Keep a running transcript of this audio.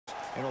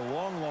in a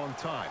long, long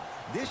time.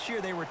 This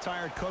year they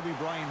retired Kobe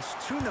Bryant's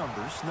 2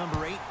 numbers,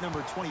 number 8,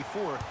 number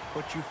 24,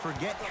 but you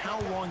forget how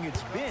long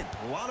it's been.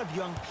 A lot of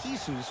young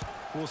pieces.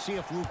 We'll see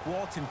if Luke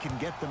Walton can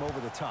get them over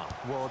the top.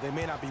 Well, they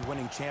may not be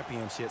winning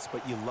championships,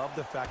 but you love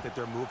the fact that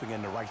they're moving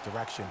in the right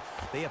direction.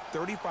 They have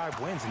 35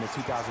 wins in the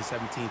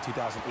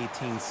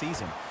 2017-2018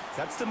 season.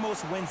 That's the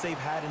most wins they've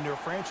had in their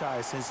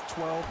franchise since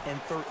 12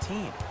 and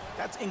 13.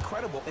 That's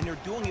incredible, and they're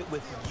doing it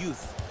with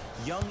youth.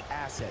 Young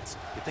assets.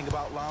 You think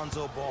about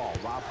Lonzo Ball,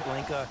 Rob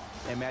Pelinka,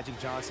 and Magic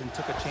Johnson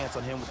took a chance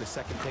on him with the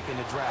 2nd pick in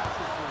the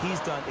draft. He's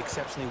done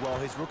exceptionally well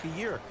his rookie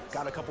year.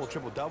 Got a couple of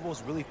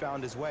triple-doubles, really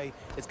found his way.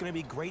 It's going to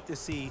be great to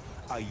see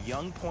a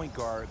young point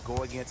guard go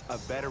against a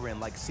veteran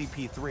like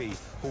CP3,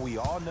 who we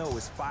all know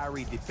is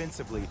fiery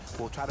defensively,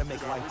 will try to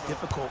make life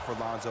difficult for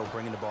Lonzo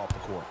bringing the ball up the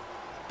court.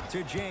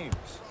 To James.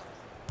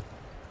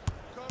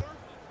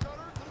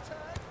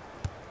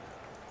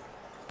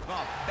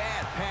 Oh,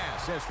 bad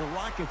pass as the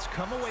Rockets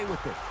come away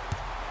with it.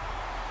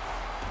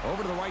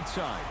 Over to the right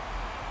side.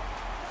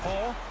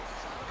 Paul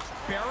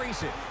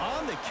buries it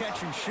on the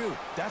catch and shoot.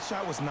 That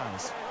shot was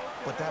nice,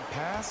 but that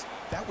pass,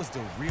 that was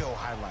the real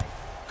highlight.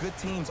 Good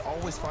teams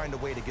always find a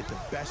way to get the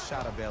best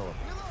shot available.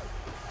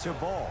 To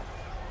Ball.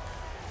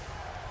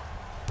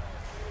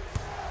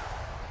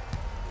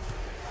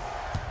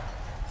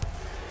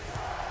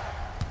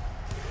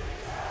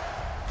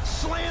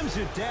 Slams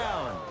it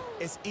down.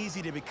 It's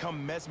easy to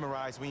become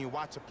mesmerized when you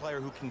watch a player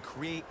who can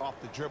create off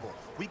the dribble.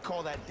 We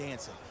call that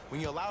dancing.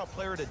 When you allow a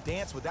player to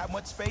dance with that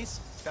much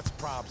space, that's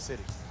Prob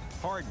City.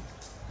 Harden,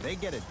 they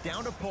get it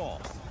down to Paul.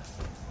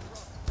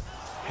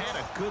 Had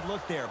a good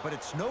look there, but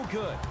it's no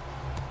good.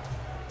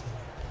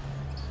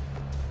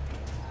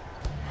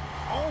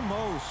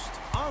 Almost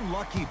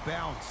unlucky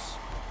bounce.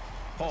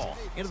 Paul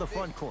into the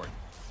front court.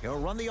 He'll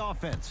run the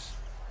offense.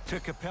 To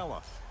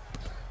Capella.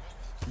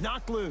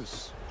 Knocked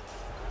loose.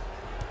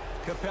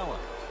 Capella.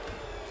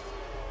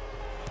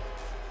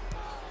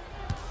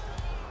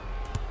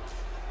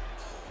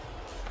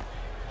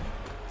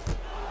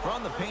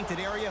 From the painted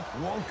area,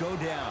 won't go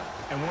down.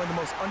 And one of the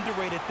most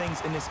underrated things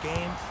in this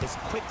game is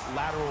quick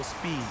lateral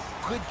speed.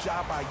 Good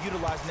job by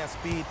utilizing that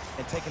speed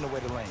and taking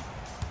away the lane.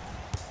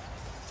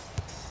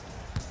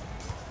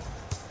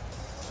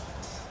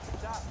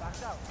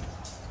 Back out.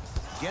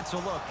 Gets a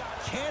look,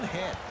 can't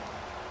hit.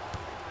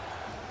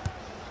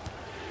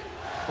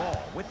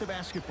 Ball with the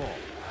basketball.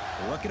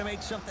 Looking to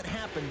make something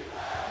happen.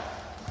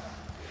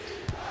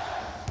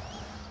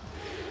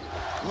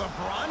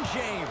 LeBron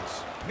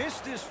James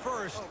missed his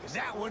first.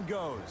 That one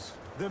goes.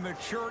 The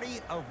maturity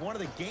of one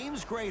of the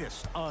game's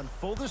greatest on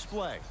full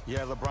display.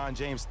 Yeah, LeBron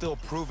James still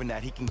proving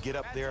that he can get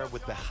up there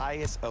with the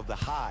highest of the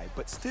high.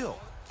 But still,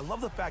 I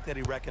love the fact that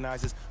he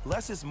recognizes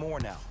less is more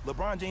now.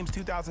 LeBron James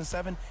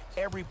 2007,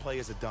 every play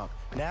is a dunk.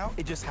 Now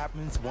it just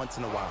happens once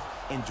in a while.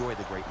 Enjoy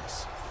the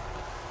greatness.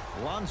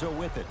 Lonzo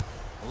with it.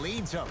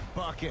 Leads a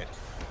bucket.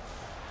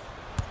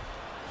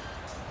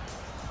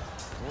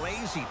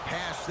 Lazy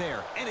pass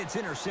there, and it's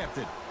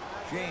intercepted.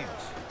 James,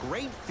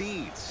 great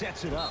feed,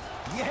 sets it up.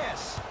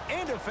 Yes,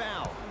 and a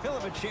foul. He'll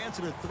have a chance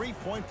at a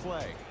 3-point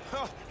play.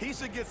 He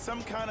should get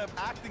some kind of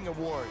acting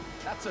award.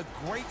 That's a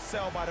great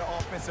sell by the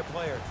offensive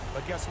player.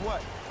 But guess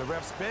what? The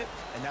ref spit,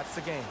 and that's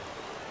the game.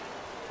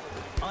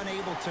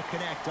 Unable to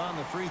connect on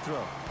the free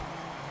throw.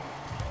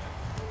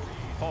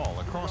 Paul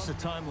across the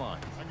timeline.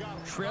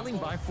 Trailing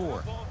by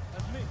 4.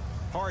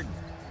 Harden.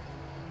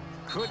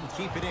 Couldn't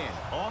keep it in.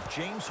 Off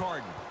James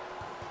Harden.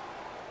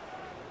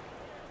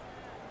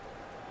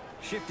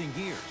 Shifting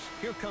gears.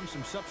 Here come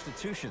some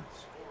substitutions.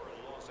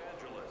 Los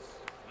Angeles,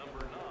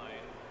 number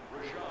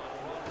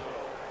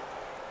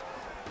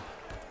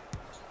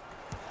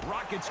 9,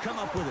 Rockets come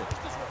up with it.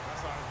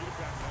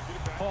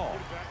 Paul.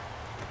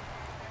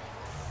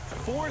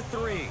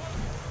 4-3.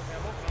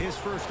 His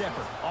first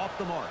effort off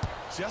the mark.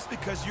 Just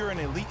because you're an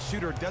elite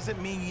shooter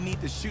doesn't mean you need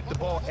to shoot the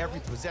ball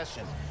every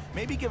possession.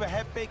 Maybe give a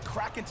head fake,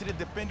 crack into the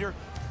defender,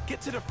 get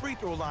to the free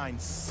throw line,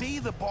 see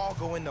the ball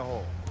go in the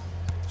hole.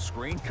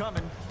 Screen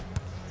coming.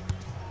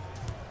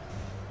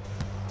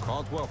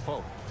 Caldwell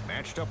Pope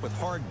matched up with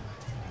Harden.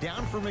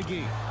 Down for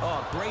McGee.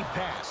 Oh, great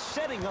pass,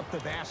 setting up the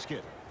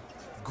basket.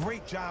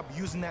 Great job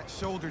using that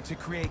shoulder to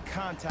create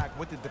contact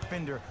with the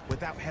defender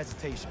without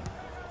hesitation.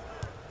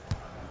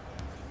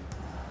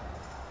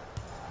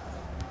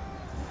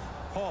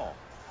 Paul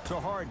to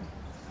Harden.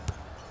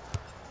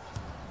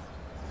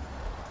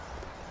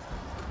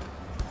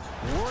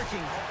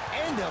 Working,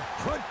 and a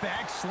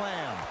putback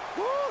slam.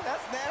 Woo,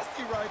 that's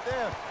nasty right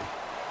there.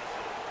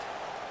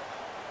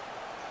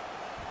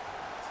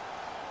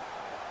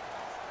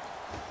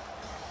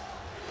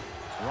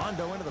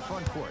 Rondo into the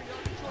front court.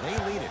 They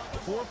lead it.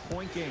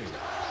 4-point game.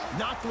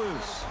 Knocked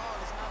loose.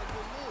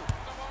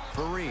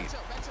 Fareed.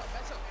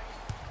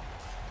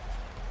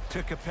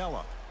 To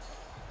Capella.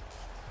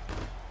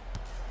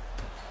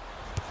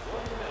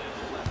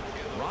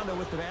 Rondo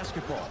with the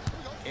basketball.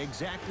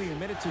 Exactly a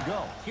minute to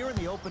go here in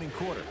the opening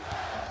quarter.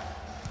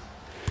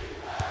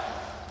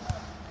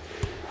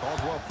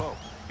 Caldwell Pope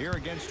here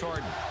against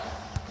Harden.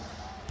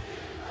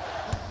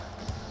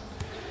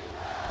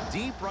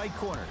 Deep right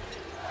corner.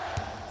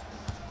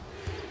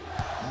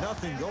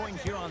 Nothing going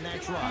here on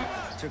that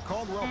drive to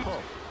Caldwell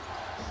Pope.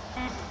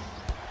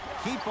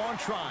 Keep on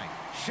trying.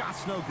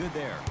 Shot's no good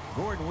there.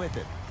 Gordon with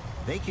it.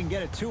 They can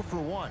get a 2 for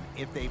 1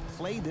 if they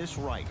play this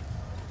right.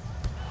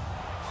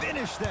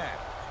 Finish that.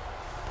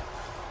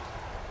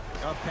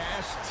 A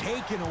pass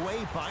taken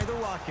away by the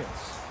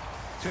Rockets.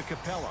 To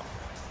Capella.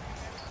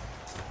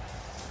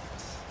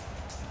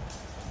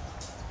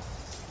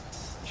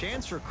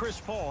 Chance for Chris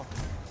Paul.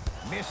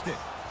 Missed it.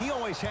 He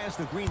always has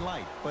the green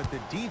light, but the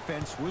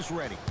defense was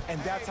ready.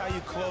 And that's how you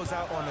close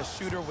out on a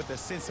shooter with a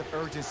sense of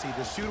urgency.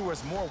 The shooter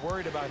was more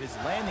worried about his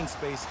landing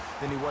space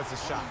than he was the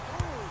shot.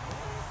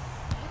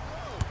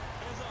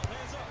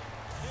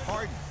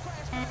 Harden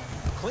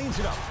cleans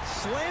it up,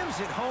 slams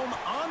it home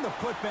on the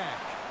putback.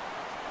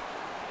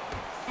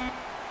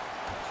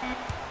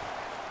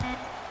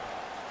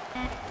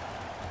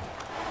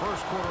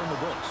 First quarter in the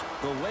books.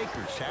 The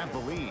Lakers have the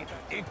lead.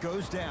 It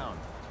goes down.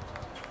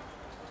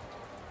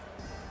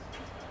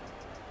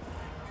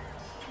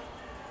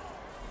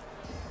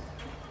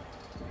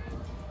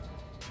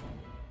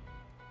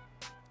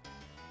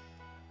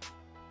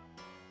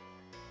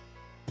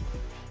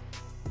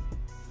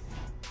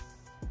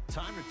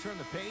 Time to turn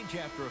the page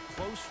after a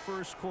close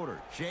first quarter.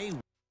 Jay.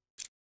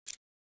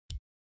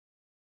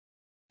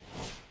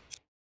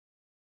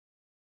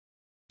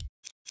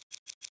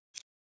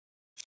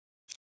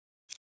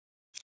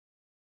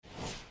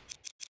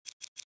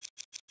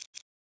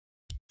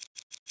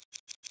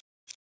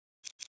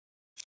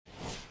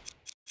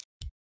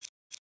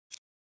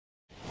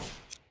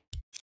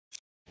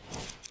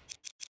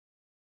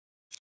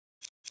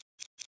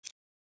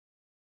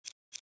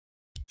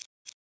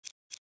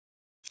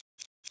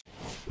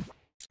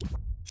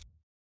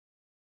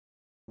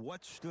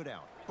 What stood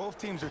out? Both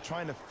teams are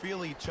trying to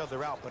feel each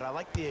other out, but I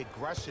like the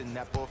aggression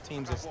that both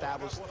teams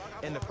established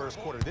in the first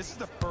quarter. This is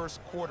the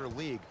first quarter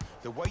league.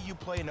 The way you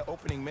play in the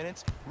opening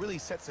minutes really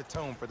sets the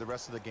tone for the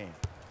rest of the game.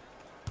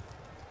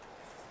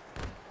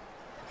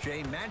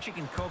 Jay, Magic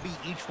and Kobe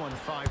each won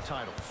 5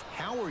 titles.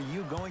 How are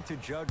you going to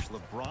judge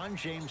LeBron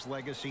James'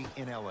 legacy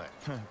in L.A.?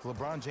 If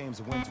LeBron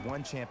James wins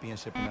 1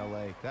 championship in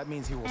L.A., that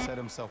means he will set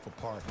himself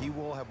apart. He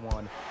will have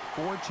won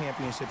 4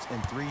 championships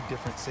in 3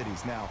 different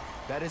cities. Now,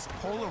 that is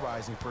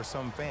polarizing for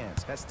some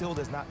fans. That still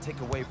does not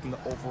take away from the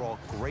overall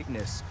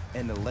greatness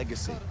and the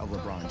legacy of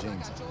LeBron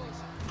James.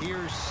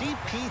 Here's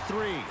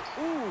CP3.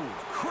 Ooh,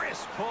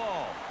 Chris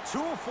Paul. 2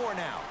 of 4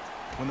 now.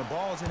 When the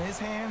ball is in his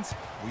hands,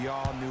 we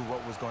all knew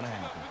what was going to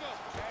happen.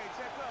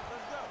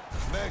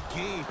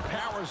 McGee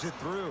powers it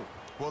through.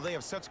 Well, they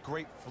have such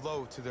great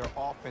flow to their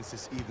offense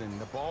this evening.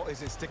 The ball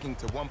isn't sticking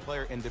to one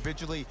player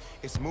individually.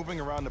 It's moving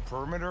around the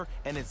perimeter,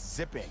 and it's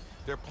zipping.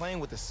 They're playing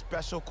with a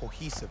special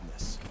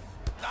cohesiveness.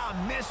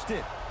 Ah, missed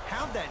it.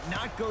 How'd that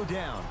not go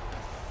down?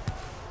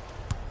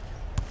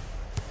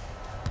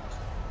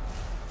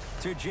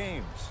 To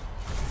James.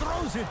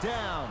 Throws it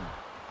down.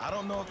 I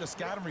don't know if the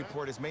scouting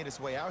report has made its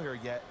way out here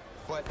yet,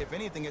 but if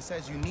anything, it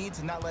says you need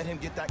to not let him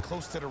get that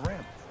close to the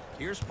rim.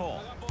 Here's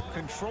Paul,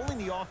 controlling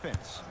the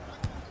offense.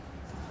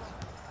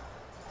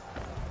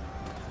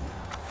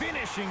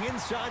 Finishing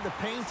inside the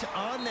paint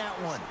on that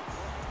one.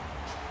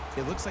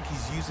 It looks like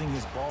he's using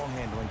his ball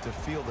handling to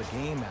feel the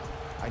game out.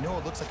 I know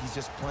it looks like he's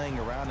just playing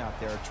around out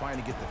there, trying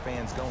to get the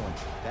fans going.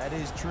 That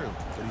is true,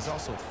 but he's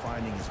also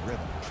finding his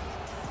rhythm.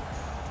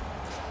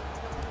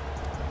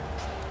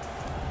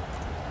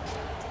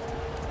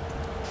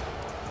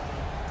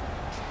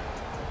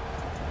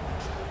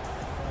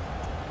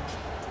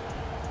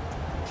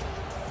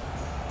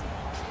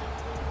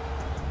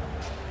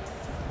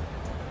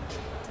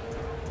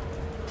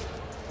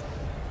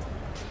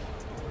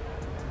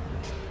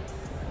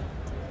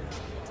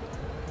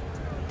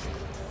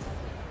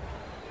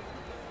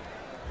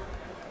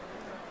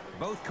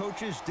 Both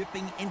coaches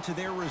dipping into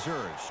their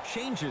reserves.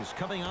 Changes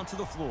coming onto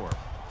the floor.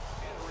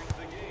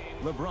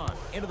 LeBron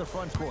into the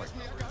front court.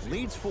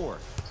 Leads 4.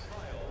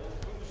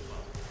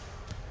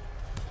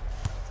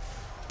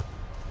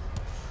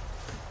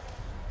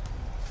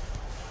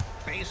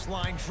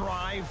 Baseline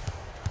drive.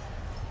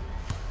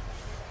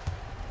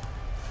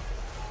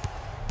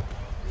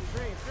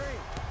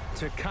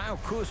 To Kyle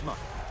Kuzma.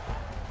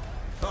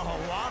 Oh,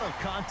 a lot of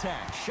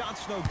contact.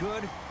 Shots no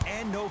good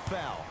and no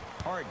foul.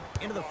 Harden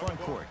into the front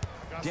court.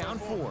 Down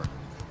 4.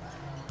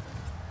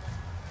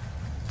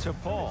 To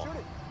Paul.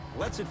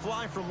 Lets it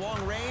fly from long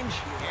range.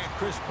 And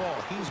Chris Paul,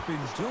 he's been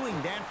doing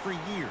that for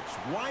years.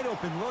 Wide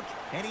open look,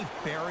 and he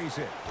buries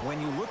it. When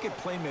you look at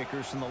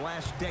playmakers in the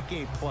last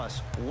decade plus,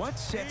 what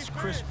sets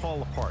Chris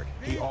Paul apart?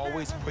 He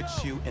always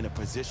puts you in a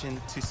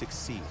position to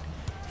succeed.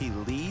 He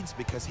leads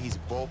because he's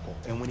vocal,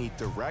 and when he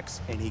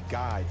directs and he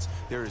guides,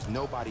 there is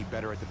nobody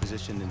better at the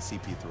position than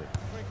CP3.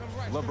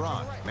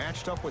 LeBron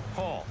matched up with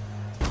Paul.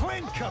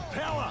 Clint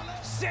Capella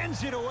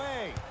sends it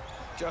away.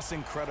 Just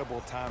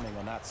incredible timing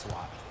on that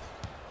swat.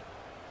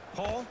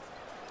 Paul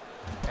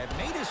had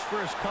made his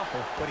first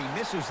couple, but he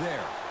misses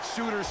there.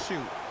 Shooters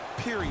shoot,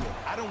 period.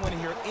 I don't want to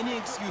hear any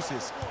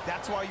excuses.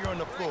 That's why you're on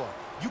the floor.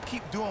 You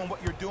keep doing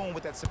what you're doing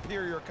with that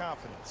superior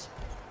confidence.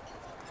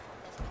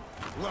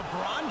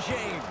 LeBron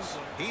James.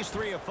 He's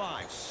 3 of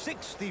 5.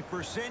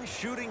 60%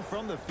 shooting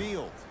from the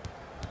field.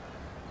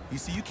 You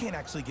see, you can't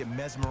actually get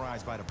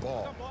mesmerized by the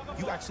ball.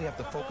 You actually have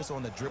to focus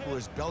on the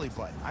dribbler's belly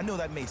button. I know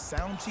that may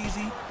sound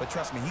cheesy, but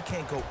trust me, he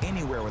can't go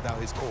anywhere without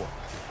his core.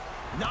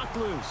 Knocked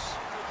loose.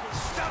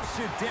 Stuffs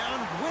it down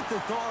with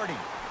authority.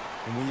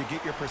 And when you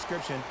get your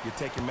prescription, you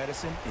take your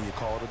medicine and you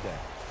call it a day.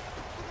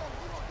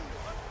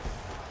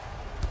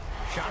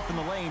 Shot from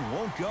the lane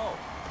won't go.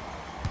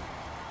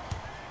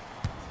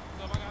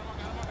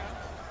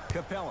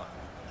 Capella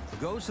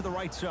goes to the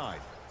right side.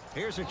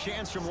 Here's a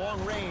chance from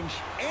long range,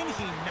 and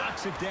he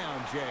knocks it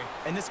down, Jay.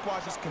 And this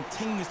squad just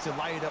continues to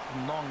light it up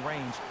from long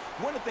range.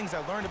 One of the things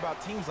I learned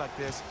about teams like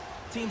this,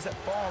 teams that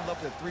fall in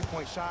love with a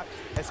three-point shot,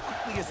 as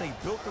quickly as they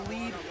built the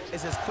lead,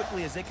 is as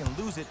quickly as they can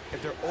lose it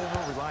if they're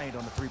over-reliant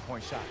on the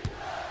three-point shot.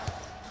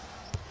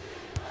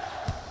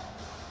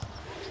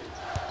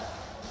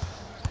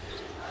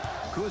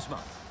 Kuzma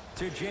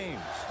to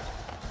James.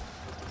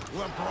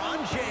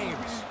 LeBron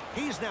James.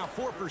 He's now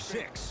 4 for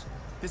 6.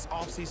 This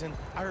offseason,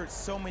 I heard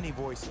so many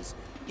voices,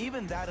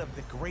 even that of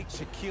the great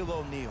Shaquille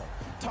O'Neal,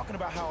 talking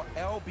about how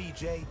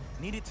LBJ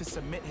needed to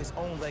cement his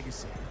own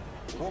legacy.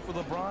 Well, for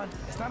LeBron,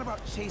 it's not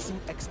about chasing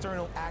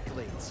external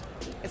accolades.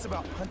 It's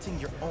about hunting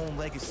your own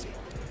legacy,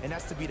 and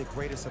that's to be the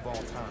greatest of all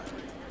time.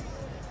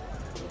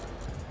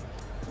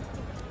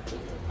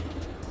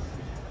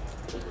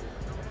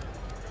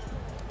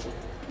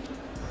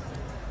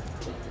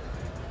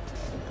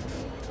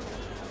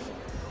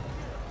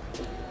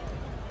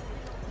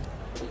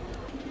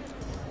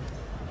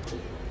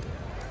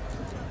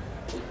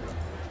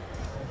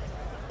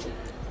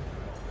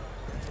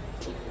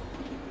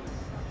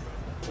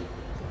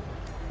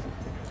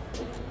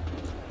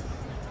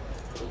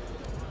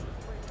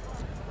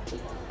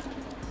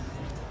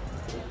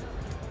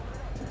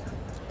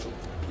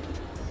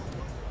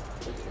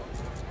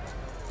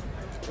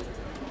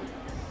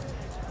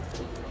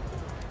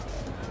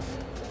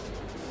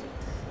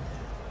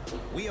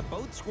 We have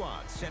both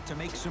squads set to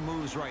make some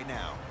moves right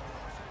now.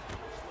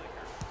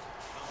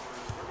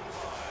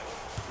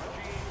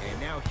 And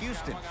now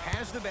Houston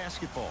has the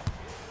basketball.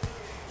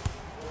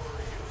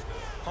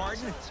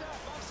 Harden.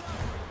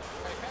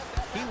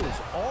 He was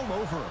all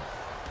over him.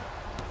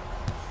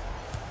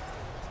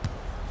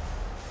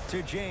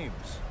 To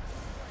James.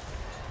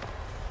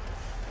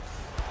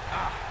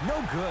 No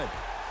good.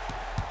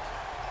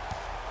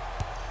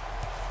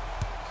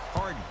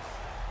 Harden.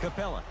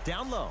 Capella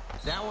down low.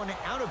 That one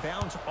out of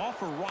bounds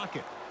off a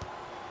rocket.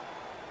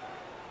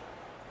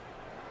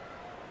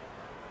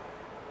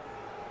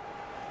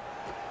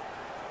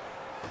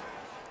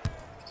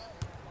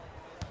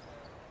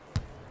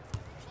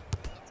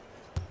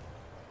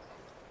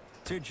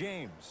 To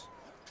James.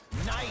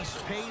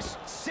 Nice pace,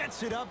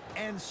 sets it up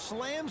and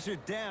slams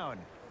it down.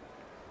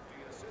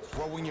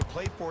 Well, when you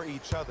play for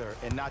each other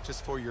and not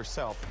just for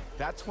yourself,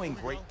 that's when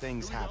great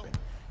things happen.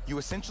 You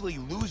essentially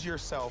lose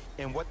yourself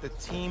in what the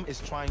team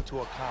is trying to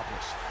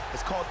accomplish.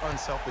 It's called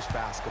unselfish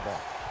basketball.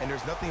 And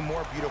there's nothing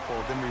more beautiful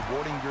than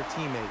rewarding your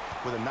teammate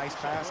with a nice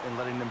pass and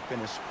letting them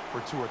finish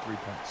for 2 or 3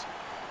 points.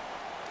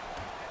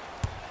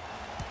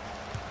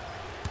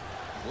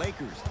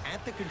 Lakers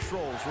at the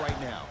controls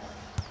right now.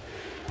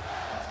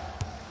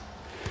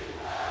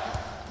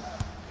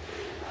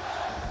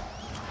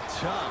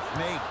 Tough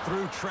make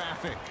through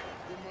traffic.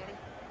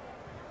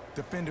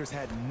 Defenders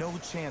had no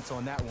chance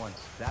on that one.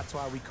 That's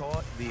why we call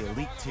it the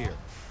elite tier.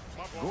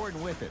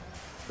 Gordon with it.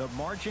 The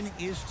margin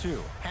is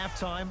 2.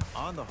 Halftime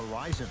on the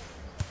horizon.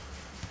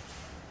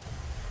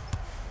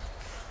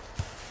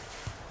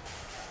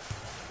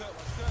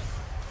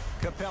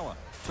 Capella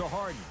to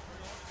Harden.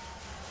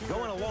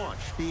 Going to launch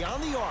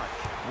beyond the arc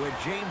with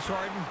James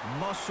Harden,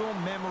 muscle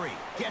memory.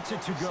 Gets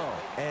it to go.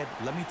 Ed,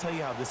 let me tell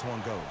you how this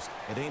one goes.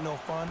 It ain't no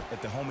fun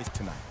if the homies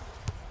tonight.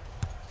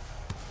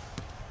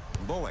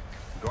 Bullock.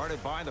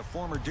 Guarded by the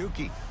former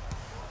Dookie.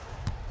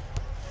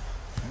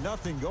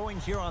 Nothing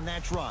going here on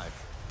that drive.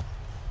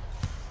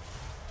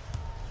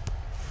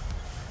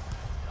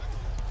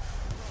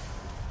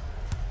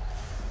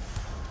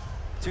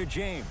 To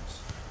James.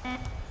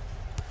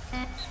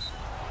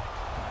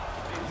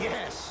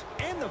 Yes,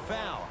 and the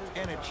foul.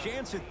 And a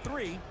chance at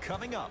 3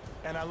 coming up.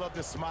 And I love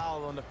the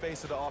smile on the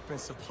face of the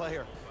offensive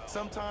player.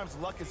 Sometimes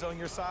luck is on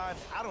your side.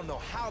 I don't know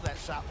how that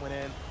shot went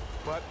in,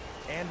 but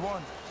and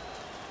one.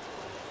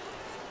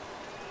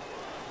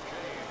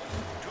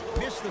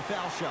 Missed the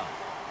foul shot.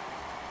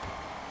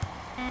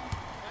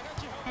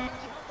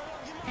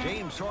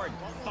 James Harden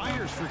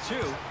fires for 2.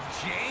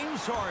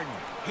 James Harden.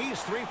 He's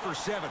 3 for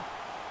 7.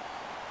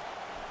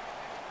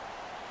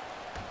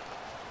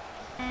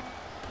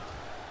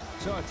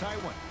 So a tight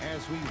one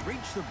as we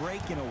reach the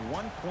break in a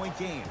 1-point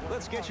game.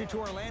 Let's get you to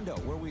Orlando,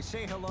 where we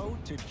say hello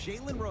to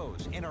Jalen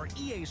Rose in our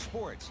EA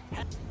Sports.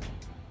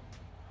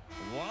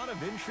 A lot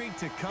of intrigue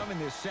to come in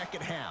this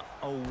second half.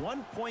 A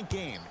 1-point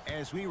game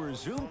as we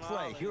resume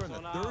play here in the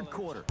 3rd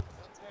quarter.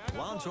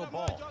 Lonzo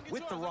Ball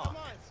with the rock.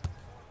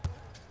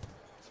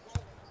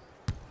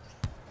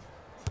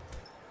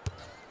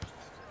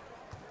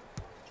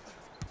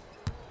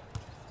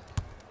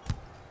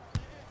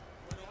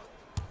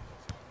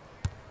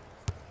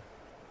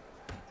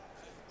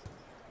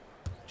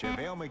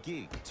 JaVale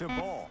McGee to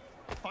Ball.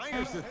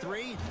 Fires the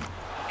three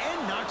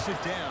and knocks it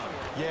down.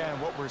 Yeah,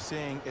 and what we're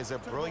seeing is a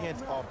brilliant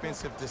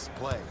offensive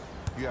display.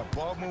 You have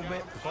ball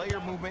movement, player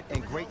movement,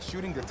 and great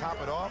shooting to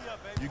top it off.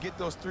 You get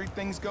those three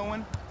things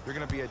going, you're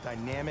going to be a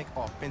dynamic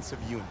offensive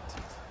unit.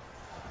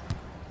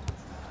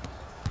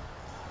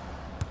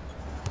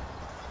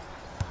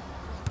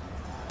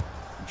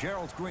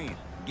 Gerald Green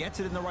gets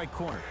it in the right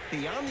corner.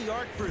 Beyond the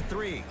arc for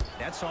three.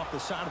 That's off the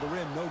side of the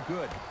rim, no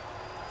good.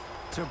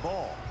 To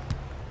Ball.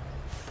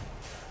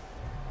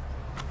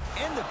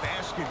 And the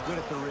basket good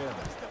at the rim.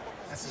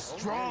 That's a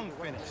strong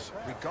finish.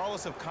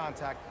 Regardless of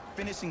contact,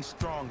 finishing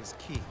strong is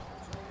key.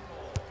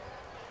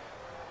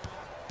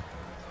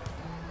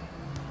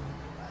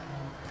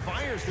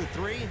 Fires the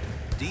three.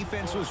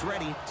 Defense was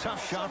ready.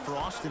 Tough shot for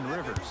Austin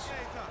Rivers.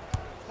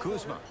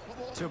 Kuzma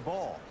to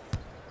Ball.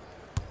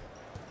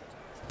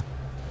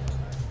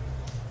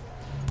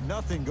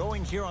 Nothing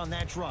going here on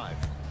that drive.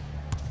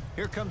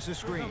 Here comes the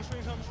screen.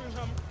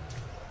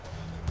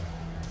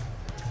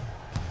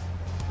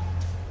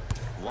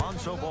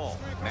 Lonzo Ball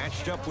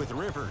matched up with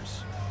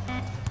Rivers.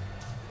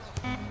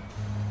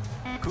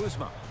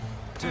 Kuzma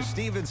to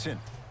Stevenson.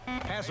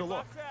 Has a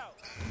look.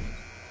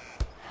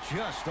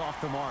 Just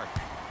off the mark.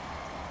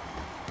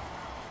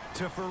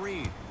 To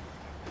Fareed.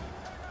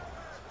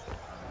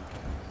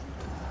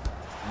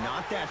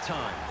 Not that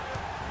time.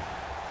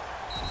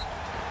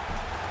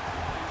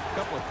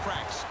 Couple of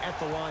cracks at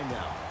the line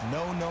now.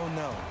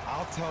 No.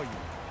 I'll tell you,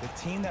 the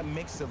team that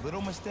makes the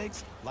little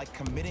mistakes, like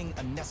committing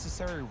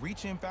unnecessary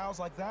reach-in fouls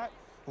like that,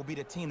 will be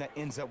the team that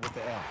ends up with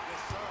the L.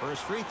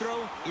 First free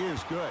throw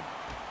is good.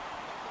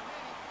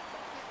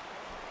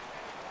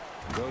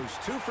 Goes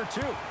 2 for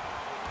 2.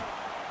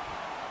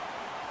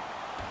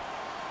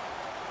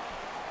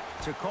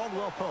 To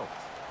Caldwell Pope.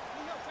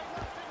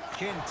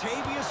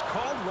 Kentavious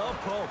Caldwell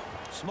Pope.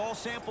 Small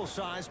sample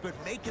size, but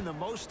making the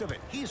most of it.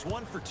 He's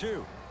 1 for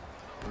 2.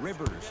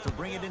 Rivers to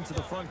bring it into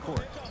the front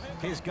court.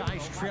 His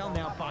guys trail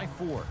now by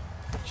 4.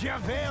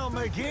 JaVale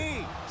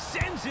McGee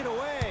sends it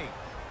away.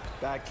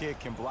 That kid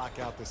can block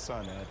out the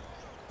sun, Ed.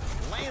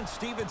 Lance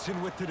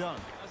Stevenson with the dunk.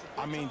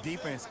 I mean,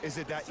 defense, is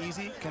it that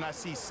easy? Can I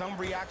see some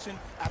reaction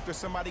after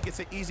somebody gets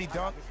an easy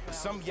dunk?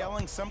 Some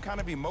yelling, some kind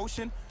of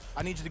emotion?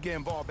 I need you to get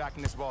involved back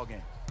in this ball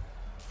game.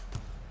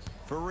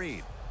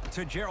 Fareed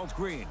to Gerald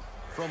Green.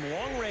 From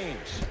long range,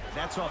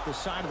 that's off the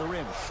side of the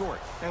rim, short.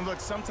 And look,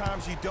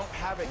 sometimes you don't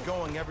have it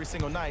going every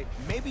single night.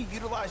 Maybe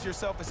utilize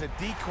yourself as a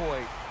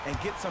decoy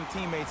and get some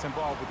teammates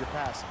involved with your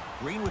passing.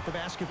 Green with the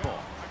basketball.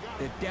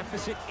 The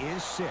deficit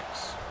is 6.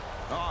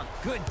 Oh,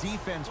 good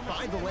defense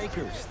by the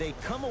Lakers. They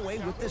come away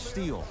with the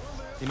steal.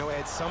 You know,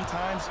 Ed,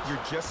 sometimes you're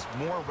just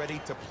more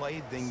ready to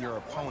play than your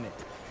opponent.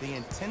 The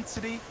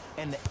intensity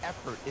and the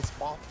effort is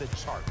off the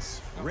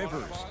charts.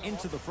 Rivers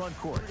into the front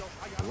court.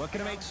 Looking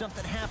to make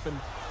something happen.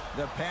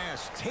 The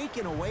pass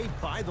taken away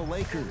by the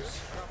Lakers.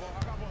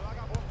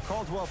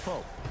 Caldwell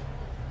Pope.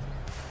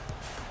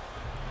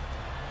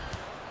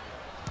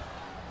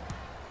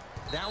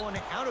 That one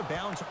out of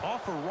bounds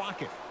off a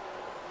rocket.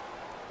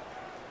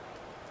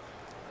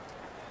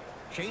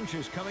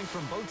 Changes coming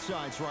from both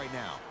sides right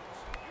now.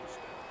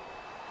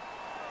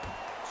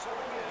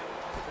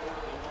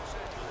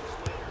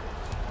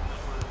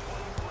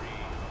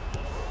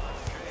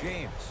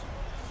 James,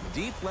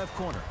 deep left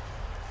corner.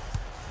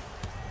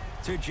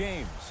 To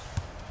James.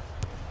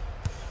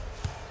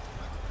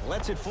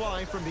 Lets it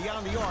fly from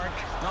beyond the arc.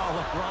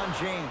 Oh,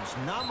 LeBron James.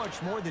 Not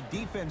much more the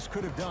defense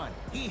could have done.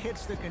 He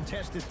hits the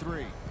contested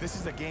three. This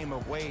is a game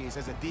of ways.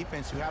 As a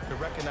defense, you have to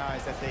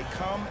recognize that they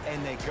come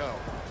and they go.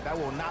 That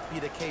will not be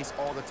the case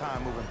all the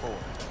time moving forward.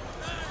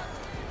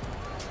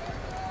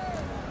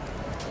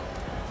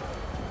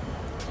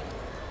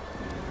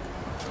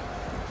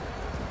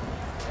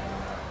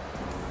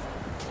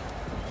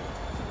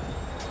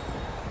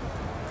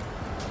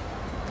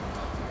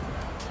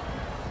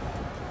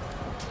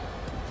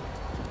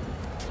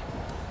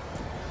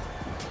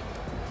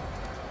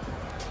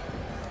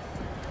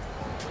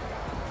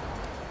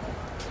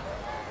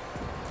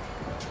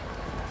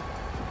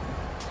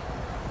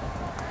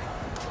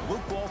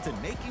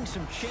 Making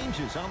some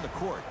changes on the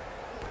court.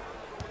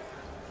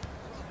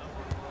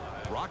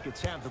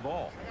 Rockets have the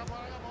ball.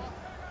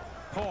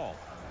 Paul.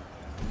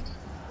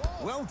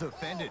 Well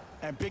defended.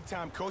 And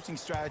big-time coaching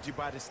strategy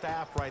by the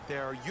staff right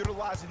there,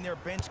 utilizing their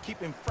bench,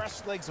 keeping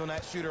fresh legs on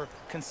that shooter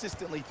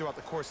consistently throughout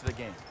the course of the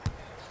game.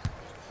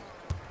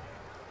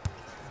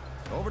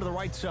 Over to the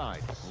right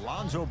side.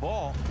 Lonzo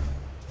Ball.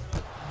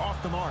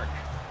 Off the mark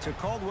to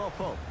Caldwell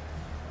Pope.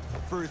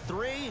 For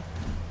 3.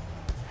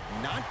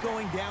 Not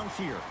going down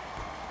here.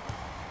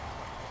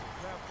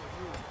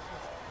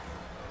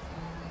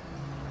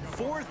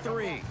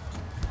 4-3.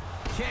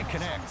 Can't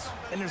connect.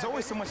 And there's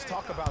always so much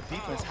talk about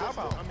defense. How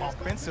about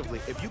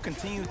offensively? If you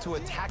continue to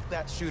attack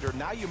that shooter,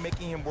 now you're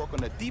making him work on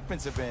the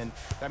defensive end.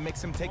 That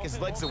makes him take his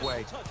legs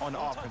away on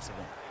the offensive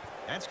end.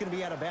 That's going to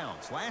be out of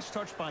bounds. Last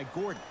touch by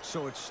Gordon,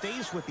 so it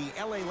stays with the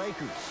LA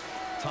Lakers.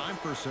 Time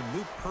for some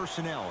new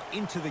personnel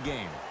into the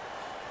game.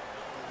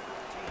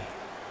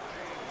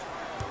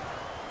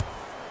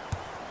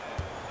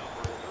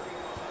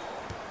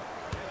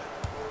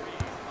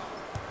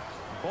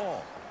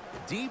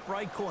 deep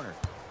right corner.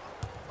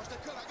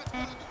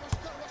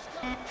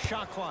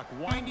 Shot clock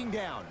winding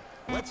down.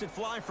 Lets it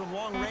fly from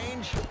long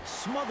range,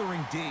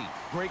 smothering D.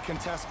 Great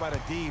contest by the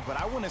D,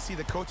 but I want to see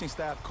the coaching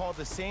staff call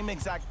the same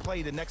exact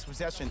play the next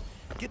possession.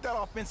 Get that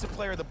offensive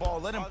player the ball.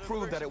 Let him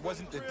prove that it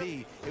wasn't the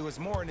D. It was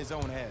more in his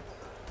own head.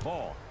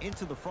 Ball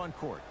into the front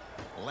court.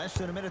 Less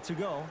than a minute to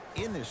go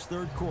in this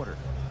third quarter.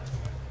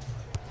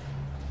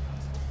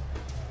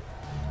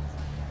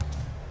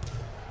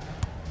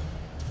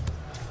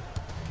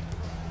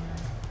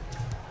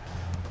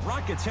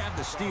 Rockets have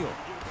the steal.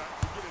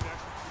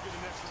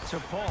 To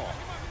Paul.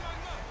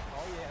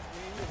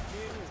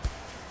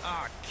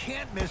 Ah,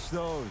 can't miss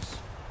those.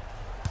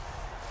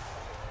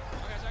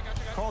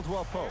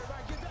 Caldwell Pope.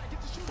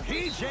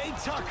 P.J.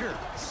 Tucker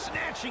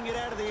snatching it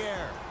out of the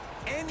air.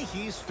 And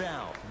he's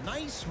fouled.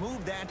 Nice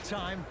move that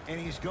time, and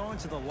he's going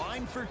to the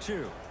line for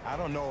two. I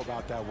don't know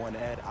about that one,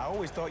 Ed. I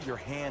always thought your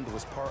hand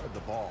was part of the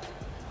ball.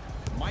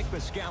 Mike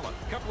Muscala,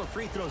 a couple of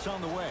free throws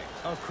on the way.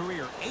 A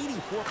career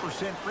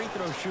 84% free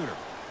throw shooter.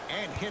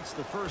 And hits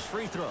the first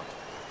free throw.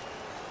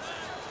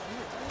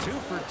 2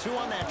 for 2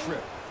 on that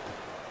trip.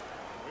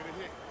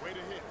 Way to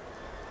hit.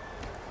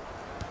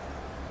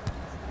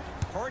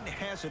 Harden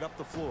has it up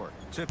the floor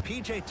to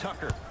P.J.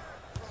 Tucker.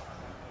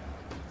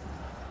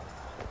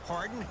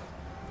 Harden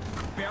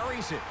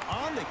buries it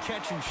on the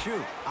catch and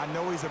shoot. I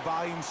know he's a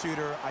volume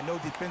shooter. I know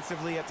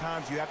defensively at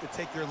times you have to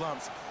take your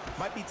lumps.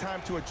 Might be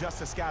time to adjust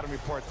the scouting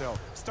report, though.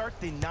 Start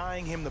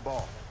denying him the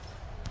ball.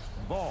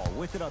 Ball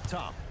with it up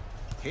top.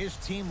 His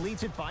team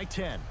leads it by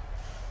 10.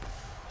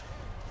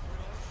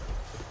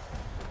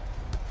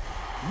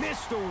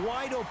 Missed a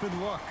wide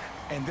open look.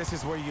 And this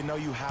is where you know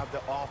you have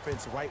the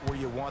offense right where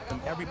you want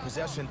them. Every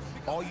possession,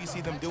 all you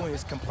see them doing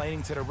is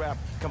complaining to the ref,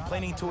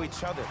 complaining to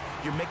each other.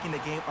 You're making the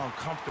game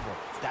uncomfortable.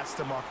 That's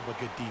the mark of a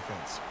good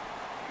defense.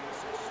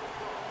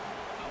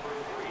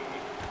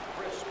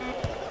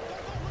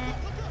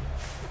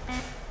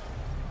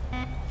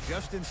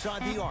 Just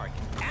inside the arc.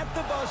 At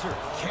the buzzer.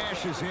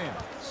 Cashes in.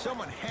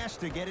 Someone has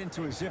to get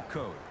into a zip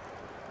code.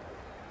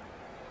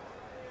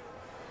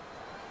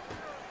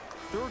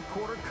 Third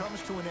quarter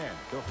comes to an end.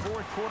 The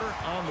fourth quarter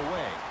on the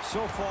way.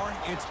 So far,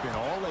 it's been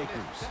all Lakers.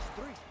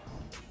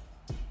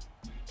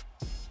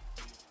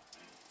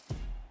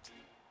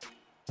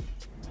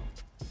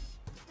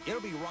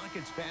 It'll be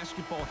Rockets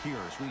basketball here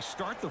as we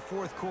start the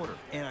fourth quarter.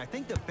 And I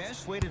think the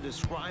best way to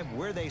describe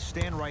where they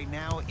stand right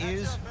now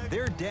is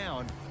they're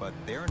down, but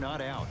they're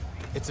not out.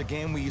 It's a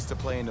game we used to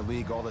play in the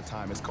league all the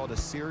time. It's called a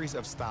series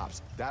of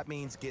stops. That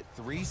means get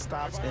 3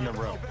 stops in a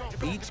row.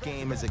 Each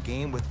game is a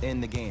game within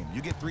the game.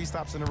 You get 3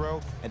 stops in a row,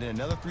 and then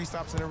another 3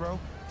 stops in a row,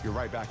 you're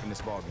right back in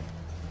this ball game.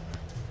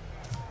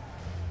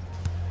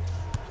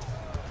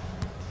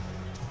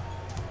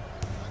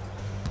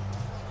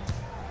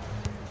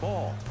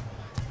 Ball.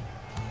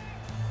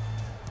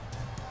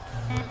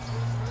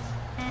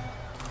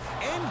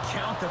 And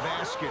count the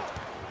basket.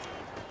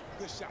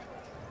 Good shot.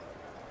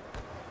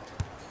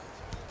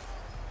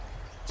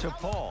 To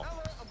Paul.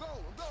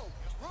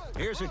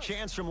 Here's a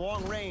chance from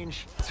long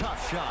range.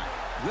 Tough shot.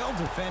 Well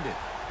defended.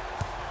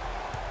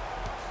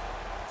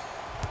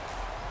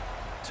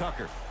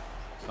 Tucker.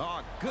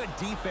 Oh, good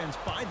defense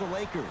by the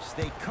Lakers.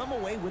 They come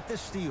away with the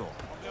steal.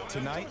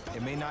 Tonight,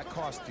 it may not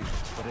cost you,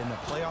 but in a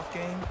playoff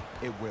game,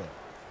 it will.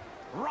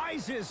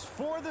 Rises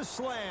for the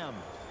slam.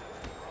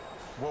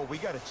 Well, we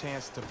got a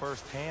chance to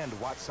firsthand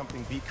watch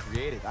something be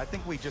created. I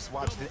think we just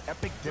watched an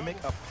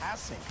epidemic of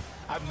passing.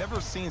 I've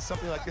never seen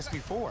something like this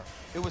before.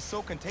 It was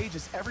so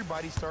contagious,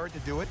 everybody started to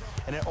do it,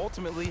 and it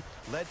ultimately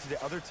led to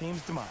the other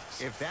team's demise.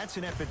 If that's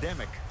an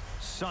epidemic,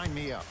 sign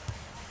me up.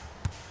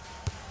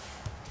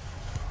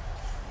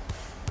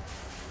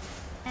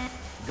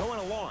 Going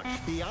to launch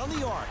beyond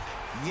the arc.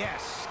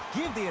 Yes,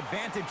 give the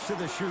advantage to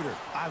the shooter.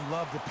 I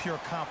love the pure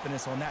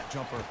confidence on that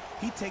jumper.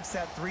 He takes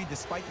that 3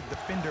 despite the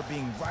defender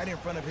being right in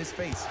front of his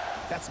face.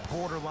 That's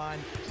borderline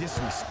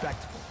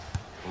disrespectful.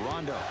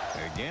 Rondo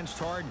against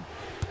Harden.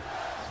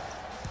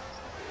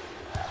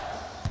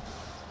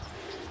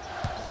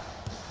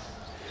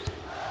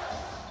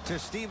 To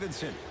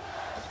Stevenson.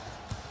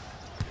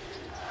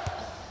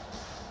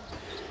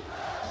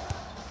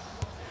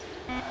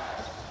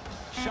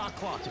 Shot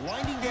clock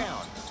winding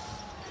down.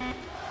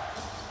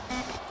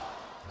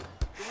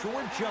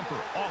 Short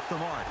jumper off the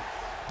mark.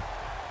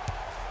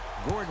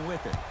 Gordon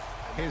with it.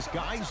 His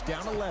guy's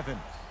down 11.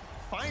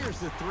 Fires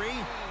the 3,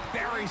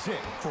 buries it.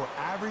 For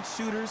average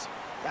shooters,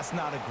 that's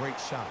not a great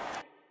shot.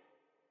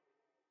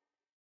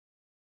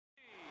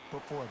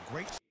 But for a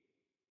great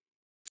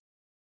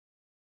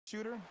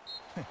shooter,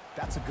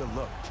 that's a good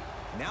look.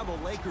 Now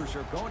the Lakers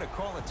are going to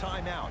call a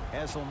timeout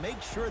as they'll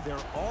make sure they're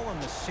all on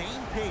the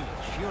same page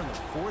here in the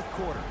fourth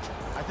quarter.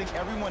 I think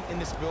everyone in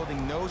this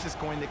building knows it's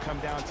going to come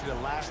down to the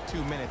last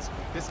 2 minutes.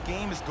 This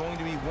game is going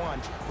to be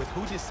won with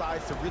who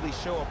decides to really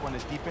show up on the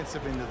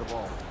defensive end of the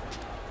ball.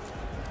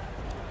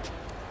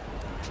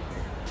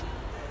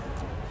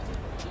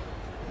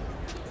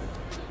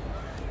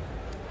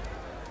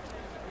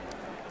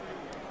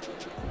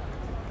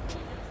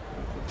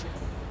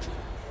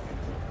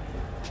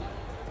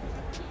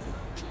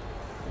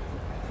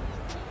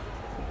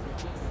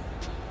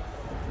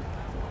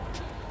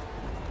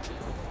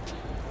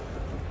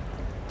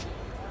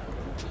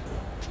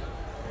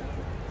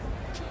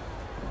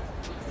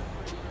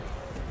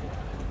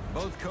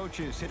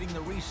 coaches hitting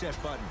the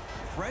reset button.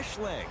 Fresh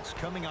legs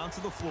coming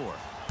onto the floor.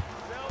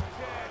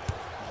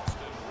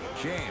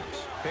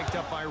 James picked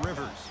up by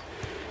Rivers.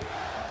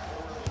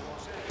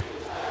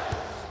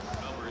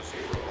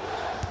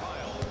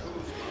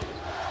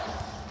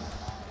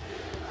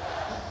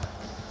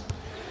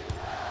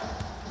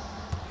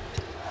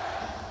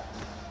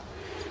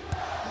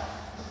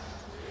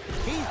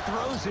 He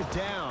throws it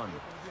down.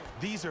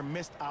 These are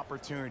missed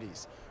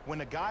opportunities.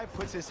 When a guy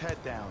puts his head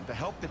down, the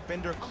help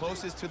defender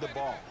closest to the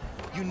ball,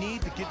 you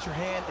need to get your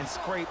hand and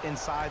scrape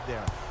inside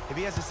there. If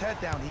he has his head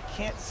down, he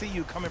can't see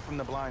you coming from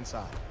the blind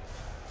side.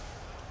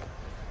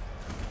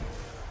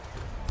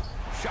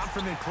 Shot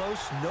from in close,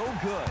 no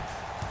good.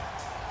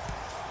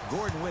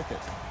 Gordon with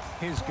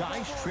it. His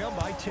guys trail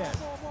by 10.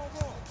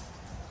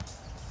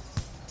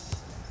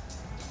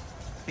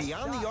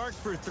 Beyond the arc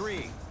for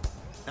three.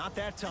 Not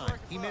that time.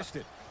 He missed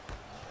it.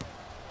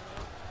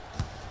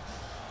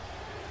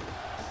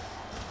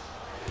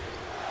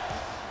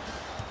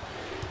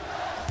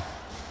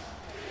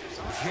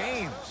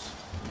 James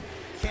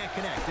can't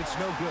connect. It's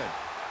no good.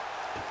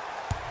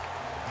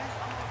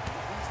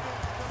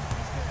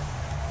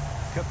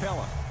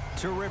 Capella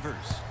to Rivers.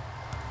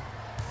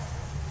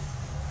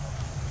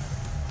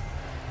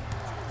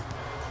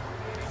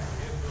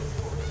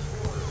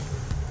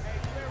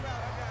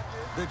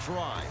 The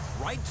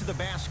drive right to the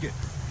basket.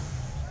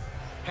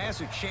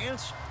 Has a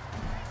chance.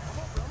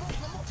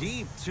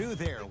 Deep two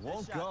there.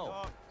 Won't go.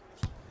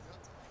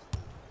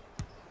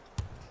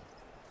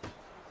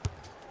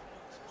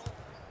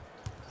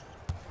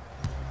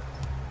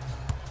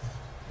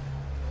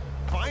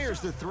 Fires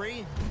the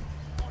three.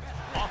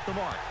 Off the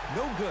mark.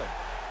 No good.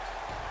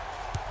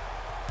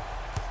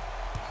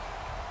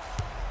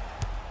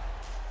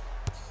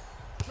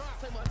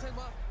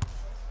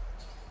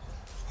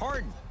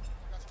 Harden.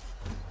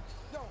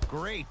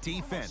 Great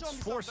defense,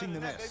 forcing the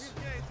miss.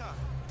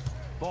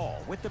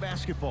 Ball with the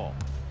basketball.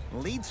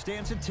 Lead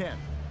stands at 10.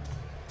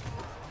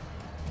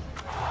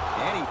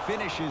 And he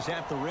finishes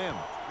at the rim.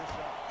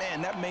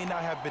 Man, that may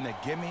not have been a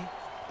gimme,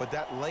 but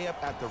that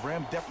layup at the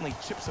rim definitely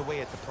chips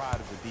away at the pride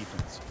of the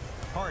defense.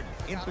 Harden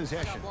in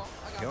possession.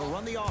 He'll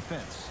run the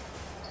offense.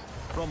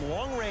 From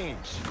long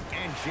range.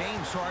 And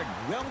James Harden,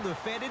 well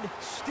defended,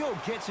 still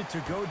gets it to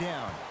go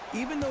down.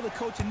 Even though the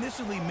coach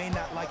initially may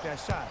not like that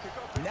shot,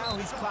 now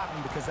he's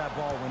clapping because that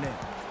ball went in.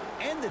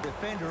 And the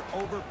defender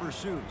over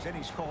pursues, and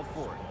he's called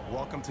for it.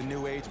 Welcome to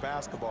new age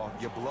basketball.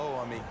 You blow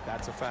on me,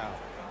 that's a foul.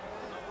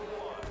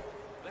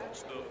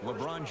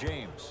 LeBron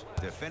James,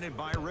 defended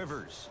by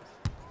Rivers.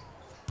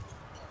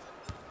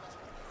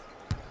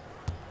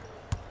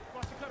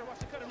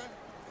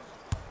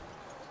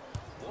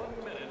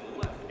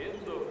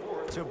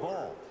 To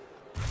Ball.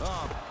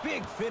 A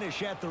big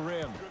finish at the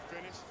rim.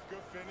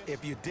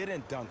 If you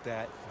didn't dunk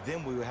that,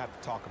 then we would have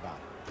to talk about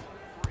it.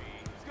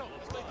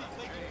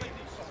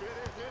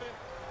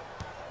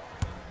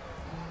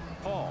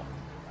 Paul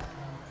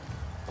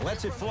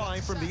lets it fly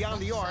from beyond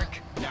the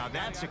arc. Now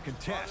that's a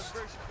contest.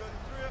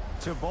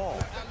 To Ball.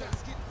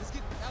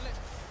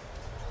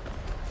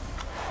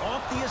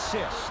 Off the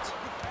assist.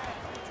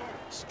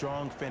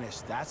 Strong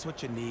finish. That's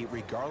what you need,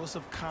 regardless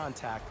of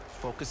contact,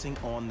 focusing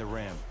on the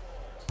rim.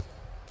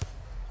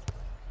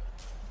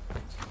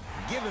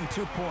 Give him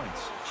 2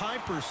 points. High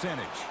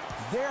percentage.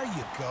 There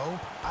you go.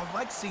 I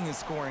like seeing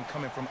scoring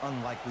coming from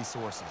unlikely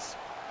sources.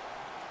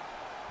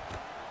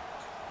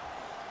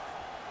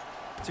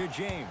 To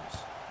James.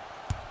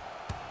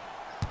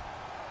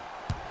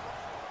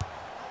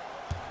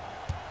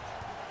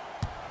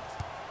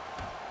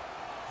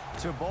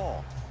 To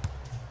Ball.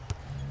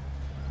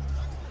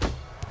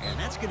 And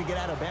that's going to get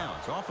out of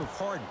bounds off of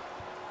Harden.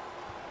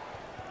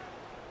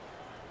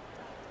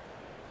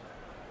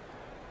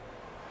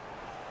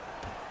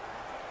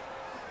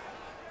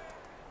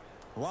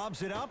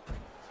 Lobs it up.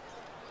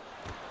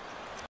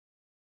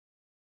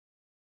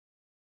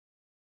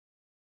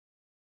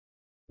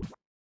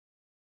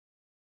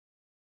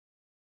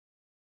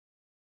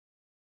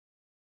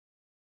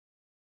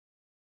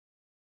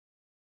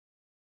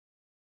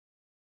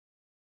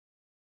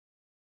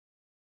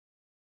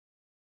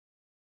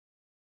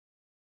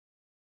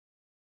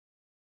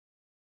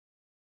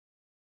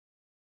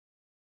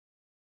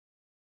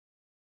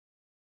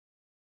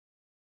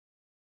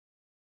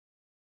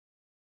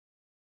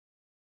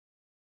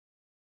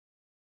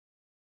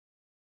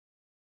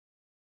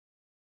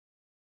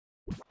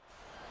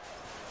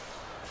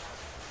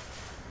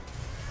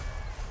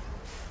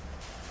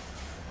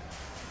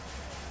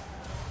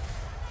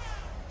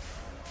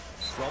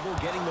 Trouble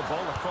getting the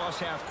ball across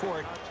half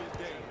court.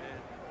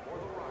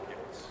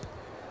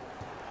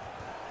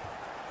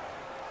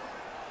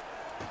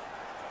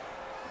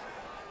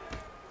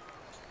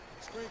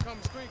 Screen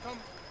come, screen come.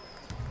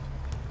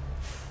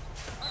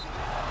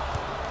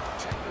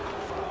 Technical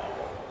foul.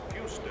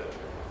 Houston.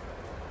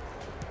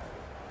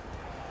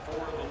 For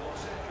the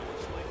Los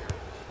Angeles Lakers.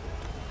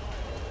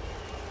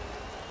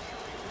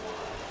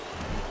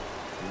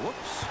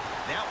 Whoops.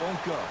 That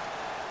won't go.